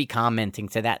shouldn't be commenting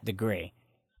to that degree.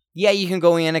 Yeah, you can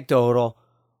go anecdotal.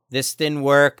 This didn't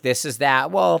work. This is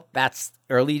that. Well, that's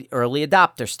early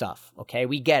adopter stuff. Okay,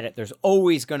 we get it. There's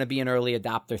always going to be an early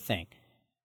adopter thing.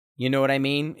 You know what I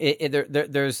mean?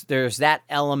 There's that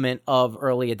element of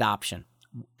early adoption.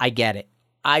 I get it.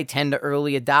 I tend to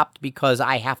early adopt because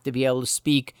I have to be able to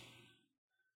speak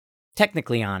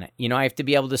technically on it. You know, I have to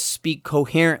be able to speak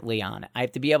coherently on it. I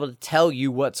have to be able to tell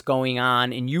you what's going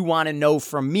on, and you want to know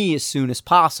from me as soon as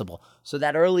possible. So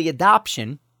that early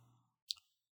adoption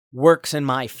works in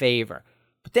my favor.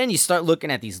 But then you start looking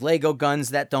at these Lego guns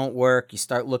that don't work. You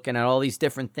start looking at all these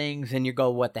different things, and you go,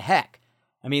 what the heck?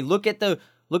 I mean, look at the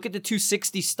Look at the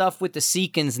 260 stuff with the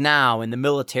Seekins now in the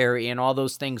military and all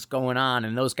those things going on,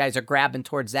 and those guys are grabbing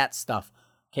towards that stuff.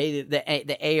 Okay,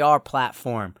 the AR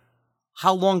platform.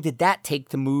 How long did that take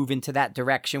to move into that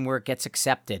direction where it gets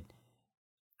accepted?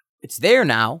 It's there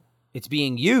now. It's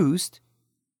being used.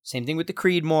 Same thing with the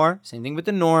Creedmoor. Same thing with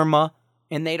the Norma.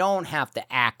 And they don't have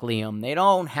to ackley them. They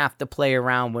don't have to play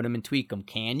around with them and tweak them.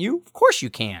 Can you? Of course you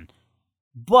can.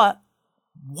 But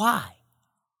why?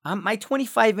 My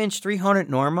 25-inch 300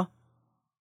 Norma,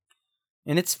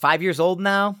 and it's 5 years old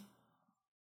now,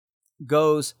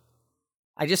 goes,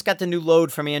 I just got the new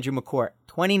load from Andrew McCourt,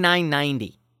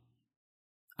 $29.90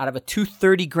 out of a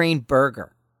 230 grain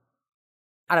burger,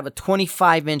 out of a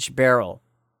 25-inch barrel.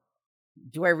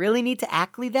 Do I really need to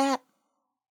ackley that?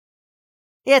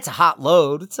 Yeah, it's a hot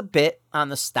load. It's a bit on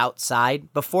the stout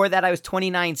side. Before that, I was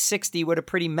 $29.60 with a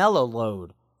pretty mellow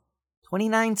load.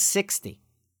 $29.60.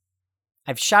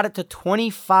 I've shot it to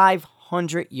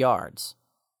 2,500 yards.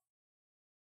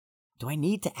 Do I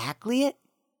need to ackley it?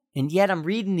 And yet I'm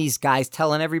reading these guys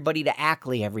telling everybody to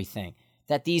ackley everything,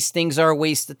 that these things are a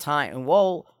waste of time.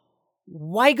 Well,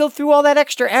 why go through all that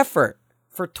extra effort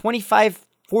for 25,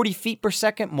 40 feet per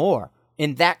second more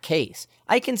in that case?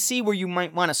 I can see where you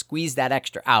might want to squeeze that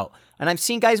extra out. And I've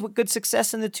seen guys with good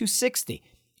success in the 260,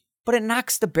 but it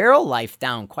knocks the barrel life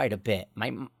down quite a bit.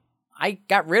 I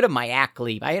got rid of my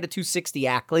ackley. I had a 260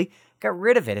 ackley, got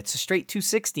rid of it. It's a straight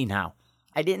 260 now.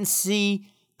 I didn't see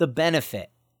the benefit.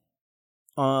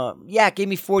 It gave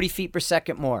me 40 feet per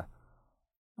second more.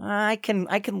 I can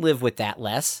live with that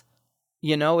less.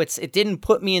 You know, it didn't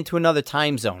put me into another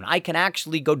time zone. I can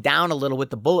actually go down a little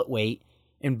with the bullet weight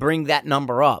and bring that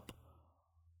number up.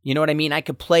 You know what I mean? I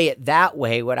could play it that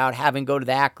way without having to go to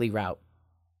the ackley route.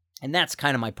 And that's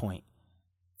kind of my point.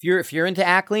 If you're into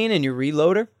ackleying and you're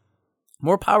reloader,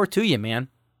 more power to you, man.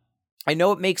 I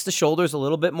know it makes the shoulders a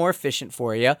little bit more efficient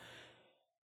for you,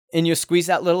 and you squeeze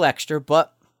that little extra,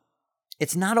 but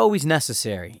it's not always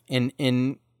necessary.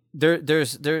 And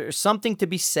there's something to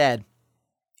be said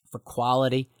for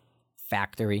quality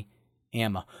factory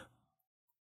ammo.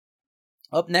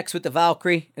 Up next with the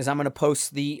Valkyrie is I'm going to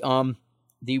post the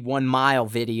 1 mile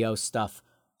video stuff.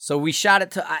 So we shot it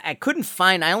to, I couldn't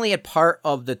find, I only had part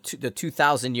of the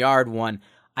 2,000 yard one.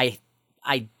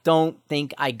 I don't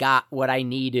think I got what I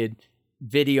needed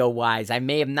video-wise. I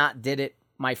may have not did it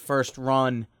my first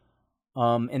run,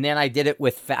 and then I did it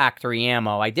with factory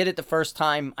ammo. I did it the first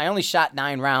time. I only shot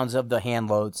 9 rounds of the hand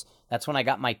loads. That's when I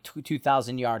got my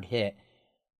 2,000-yard hit.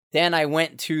 Then I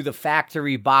went to the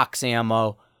factory box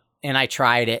ammo, and I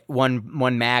tried it,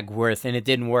 one mag worth, and it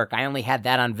didn't work. I only had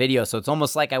that on video, so it's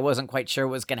almost like I wasn't quite sure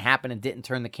what was going to happen and didn't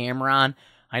turn the camera on.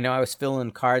 I know I was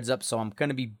filling cards up, so I'm going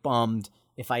to be bummed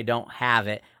if I don't have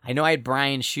it. I know I had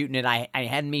Brian shooting it. I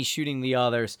had me shooting the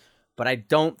others, but I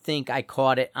don't think I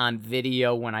caught it on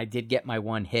video when I did get my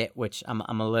one hit, which I'm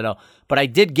a little, but I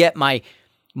did get my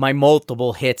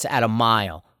multiple hits at a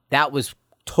mile. That was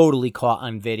totally caught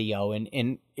on video, and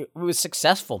it was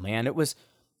successful, man. It was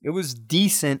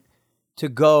decent to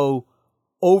go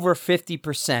over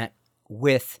 50%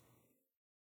 with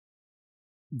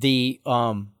the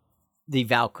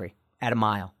Valkyrie at a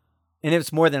mile. And it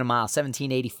was more than a mile,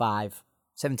 1785,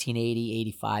 1780,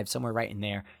 85, somewhere right in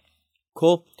there.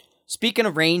 Cool. Speaking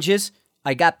of ranges,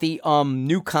 I got the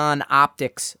Nukon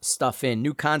optics stuff in.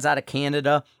 Nukon's out of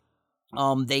Canada.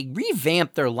 They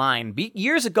revamped their line.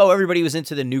 Years ago, everybody was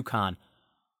into the Nukon.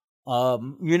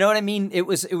 You know what I mean? It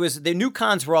was the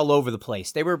Nukons were all over the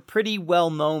place. They were pretty well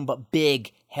known, but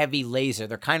big, heavy laser.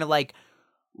 They're kind of like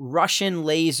Russian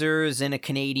lasers in a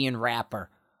Canadian wrapper,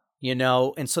 you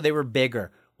know, and so they were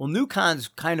bigger. Well, Nukon's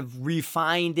kind of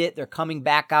refined it. They're coming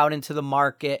back out into the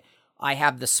market. I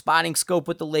have the spotting scope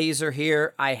with the laser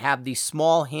here. I have the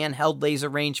small handheld laser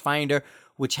rangefinder,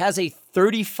 which has a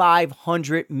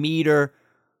 3,500 meter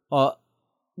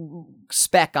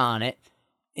spec on it.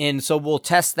 And so we'll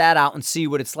test that out and see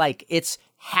what it's like. It's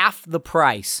half the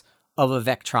price of a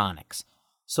Vectronics.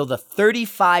 So the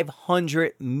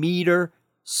 3,500 meter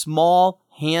small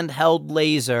handheld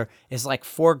laser is like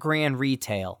 $4,000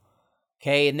 retail.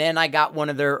 Okay, and then I got one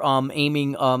of their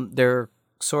aiming, their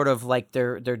sort of like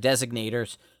their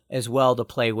designators as well to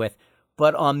play with.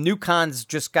 But Nukon's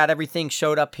just got everything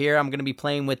showed up here. I'm going to be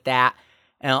playing with that.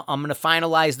 And I'm going to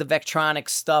finalize the Vectronics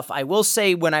stuff. I will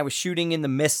say when I was shooting in the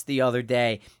mist the other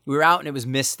day, we were out and it was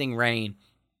misting rain.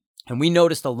 And we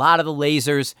noticed a lot of the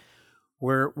lasers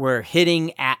were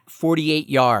hitting at 48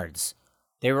 yards.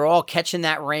 They were all catching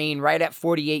that rain right at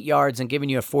 48 yards and giving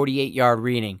you a 48-yard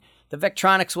reading. The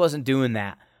Vectronics wasn't doing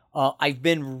that. I've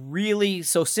been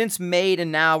so since May to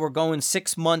now, we're going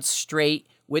 6 months straight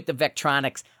with the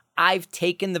Vectronics. I've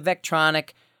taken the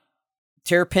Vectronic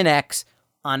Terrapin X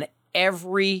on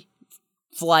every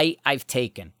flight I've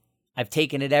taken. I've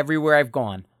taken it everywhere I've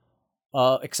gone,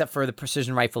 except for the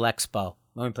Precision Rifle Expo.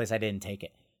 The only place I didn't take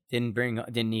it.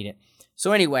 Didn't need it.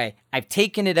 So anyway, I've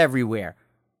taken it everywhere.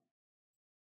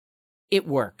 It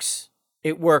works.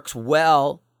 It works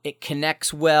well. It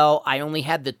connects well. I only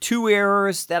had the 2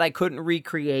 errors that I couldn't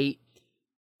recreate,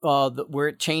 where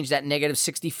it changed that negative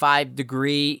 65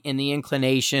 degree in the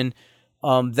inclination.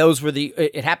 Those were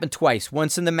it happened twice.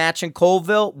 Once in the match in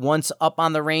Colville, once up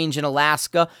on the range in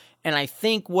Alaska. And I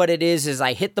think what it is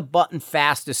I hit the button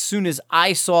fast as soon as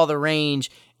I saw the range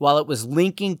while it was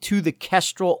linking to the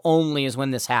Kestrel only is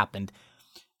when this happened.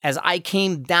 As I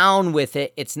came down with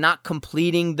it, it's not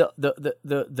completing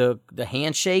the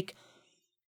handshake,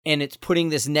 and it's putting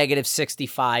this negative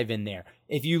 65 in there.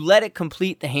 If you let it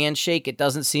complete the handshake, it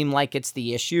doesn't seem like it's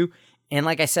the issue. And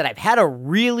like I said, I've had a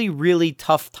really, really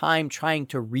tough time trying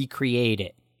to recreate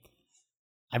it.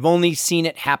 I've only seen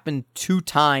it happen 2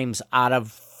 times out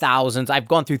of thousands. I've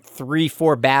gone through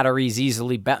 3-4 batteries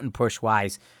easily, button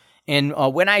push-wise. And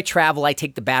when I travel, I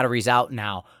take the batteries out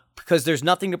now because there's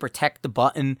nothing to protect the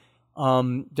button.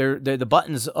 The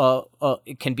buttons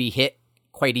it can be hit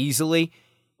quite easily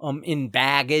in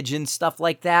baggage and stuff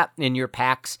like that in your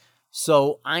packs.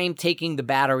 So I'm taking the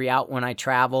battery out when I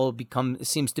travel. It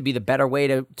seems to be the better way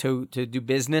to do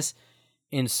business.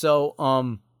 And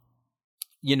so,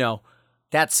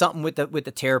 that's something with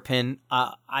the Terrapin.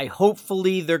 I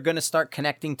hopefully they're going to start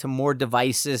connecting to more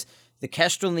devices. The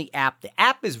Kestrel and the app. The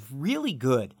app is really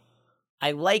good.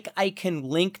 I can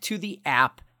link to the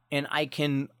app and I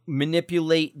can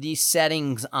manipulate these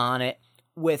settings on it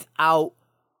without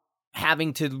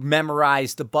having to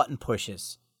memorize the button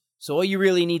pushes. So all you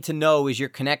really need to know is your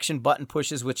connection button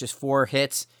pushes, which is 4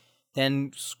 hits.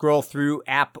 Then scroll through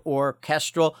app or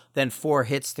Kestrel, then 4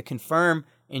 hits to confirm,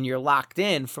 and you're locked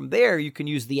in. From there, you can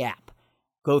use the app.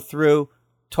 Go through,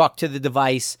 talk to the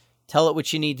device, tell it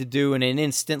what you need to do, and it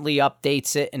instantly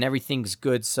updates it, and everything's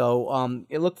good. So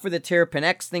look for the Terrapin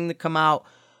X thing to come out.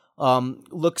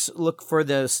 Look for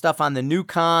the stuff on the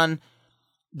Newcon.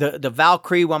 The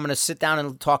Valkyrie, well, I'm going to sit down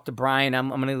and talk to Brian. I'm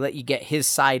going to let you get his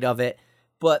side of it.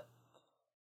 But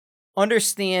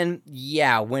understand,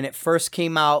 when it first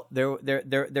came out,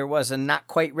 there was a not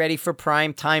quite ready for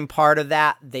prime time part of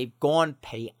that. They've gone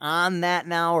beyond that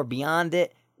now, or beyond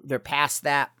it. They're past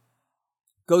that.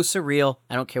 Go surreal.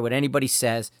 I don't care what anybody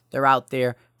says. They're out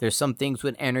there. There's some things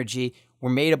with energy. We're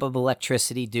made up of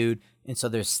electricity, dude. And so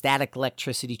there's static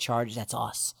electricity charge. That's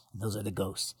us. Those are the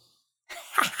ghosts.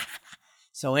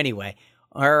 So anyway,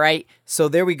 all right. So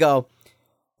there we go.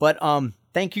 But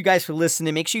thank you guys for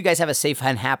listening. Make sure you guys have a safe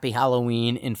and happy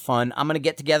Halloween and fun. I'm going to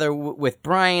get together with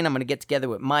Brian. I'm going to get together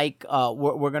with Mike.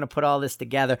 We're going to put all this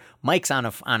together. Mike's on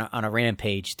a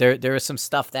rampage. There is some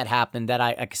stuff that happened that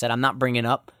like I said, I'm not bringing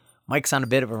up. Mike's on a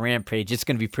bit of a rampage. It's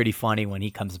going to be pretty funny when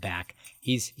he comes back.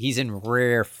 He's in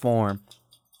rare form.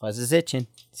 Fuzz is itching.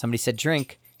 Somebody said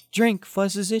drink.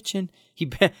 Fuzz is itching. He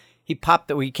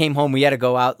popped it. We came home. We had to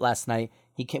go out last night.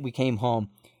 We came home.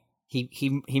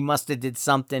 He must have did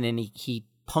something, and he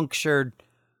punctured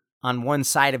on one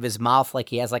side of his mouth like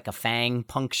he has like a fang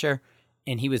puncture,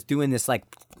 and he was doing this like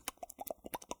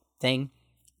thing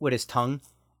with his tongue.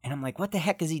 And I'm like, what the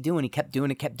heck is he doing? He kept doing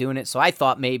it. So I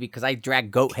thought maybe because I drag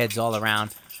goat heads all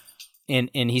around, and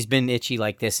he's been itchy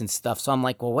like this and stuff. So I'm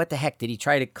like, well, what the heck? Did he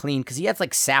try to clean? Because he has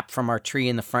like sap from our tree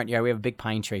in the front yard. We have a big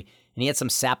pine tree, and he had some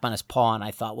sap on his paw. And I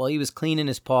thought, well, he was cleaning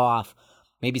his paw off.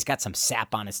 Maybe he's got some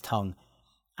sap on his tongue.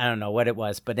 I don't know what it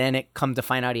was. But then it come to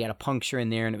find out he had a puncture in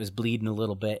there, and it was bleeding a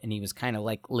little bit. And he was kind of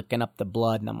like licking up the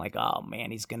blood. And I'm like, oh,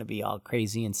 man, he's going to be all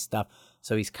crazy and stuff.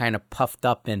 So he's kind of puffed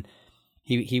up, and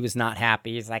he was not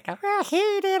happy. He's like, I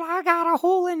hate it. I got a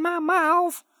hole in my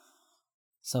mouth.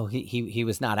 So he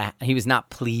was not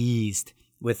pleased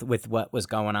with what was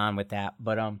going on with that.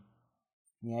 But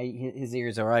his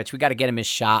ears are right. We got to get him his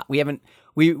shot. We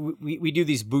do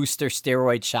these booster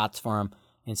steroid shots for him,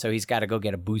 and so he's got to go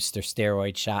get a booster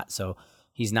steroid shot. So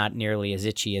he's not nearly as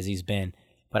itchy as he's been.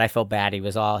 But I felt bad.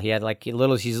 He's a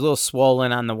little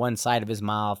swollen on the one side of his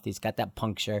mouth. He's got that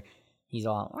puncture. He's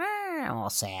all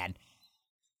sad.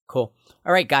 Cool.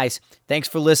 All right, guys. Thanks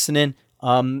for listening.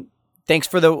 Thanks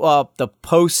for the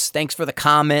posts. Thanks for the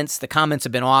comments. The comments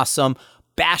have been awesome.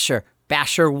 Basher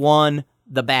won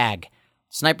the bag.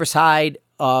 Sniper's Hide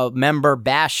member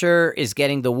Basher is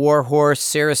getting the Warhorse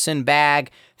Saracen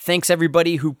bag. Thanks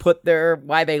everybody who put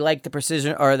why they like the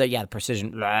precision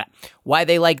why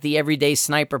they like the Everyday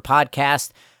Sniper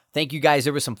podcast. Thank you guys.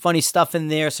 There was some funny stuff in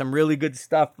there, some really good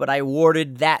stuff, but I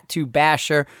awarded that to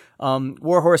Basher.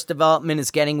 Warhorse Development is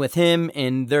getting with him,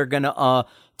 and they're going to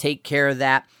take care of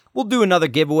that. we'll do another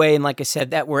giveaway. And like I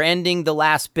said, that we're ending the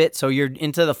last bit, so you're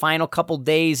into the final couple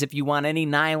days. If you want any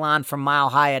nylon from Mile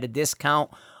High at a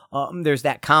discount, there's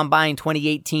that Combine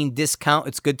 2018 discount.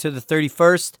 It's good to the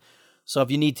 31st. So if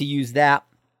you need to use that,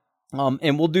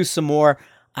 and we'll do some more.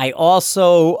 I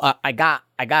also I got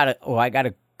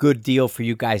a good deal for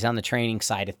you guys on the training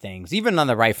side of things, even on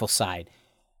the rifle side.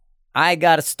 I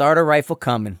got a starter rifle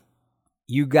coming.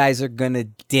 You guys are gonna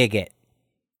dig it.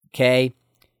 Okay,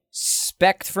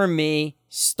 spec for me,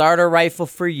 starter rifle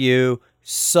for you,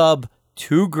 sub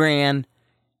 $2,000,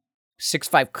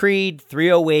 6.5 Creed,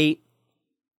 308.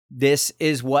 This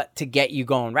is what to get you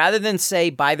going. Rather than say,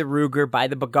 buy the Ruger, buy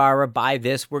the Bergara, buy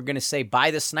this, we're going to say,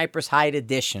 buy the Sniper's Hide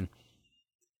Edition.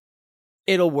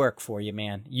 It'll work for you,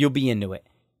 man. You'll be into it.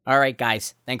 All right,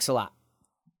 guys. Thanks a lot.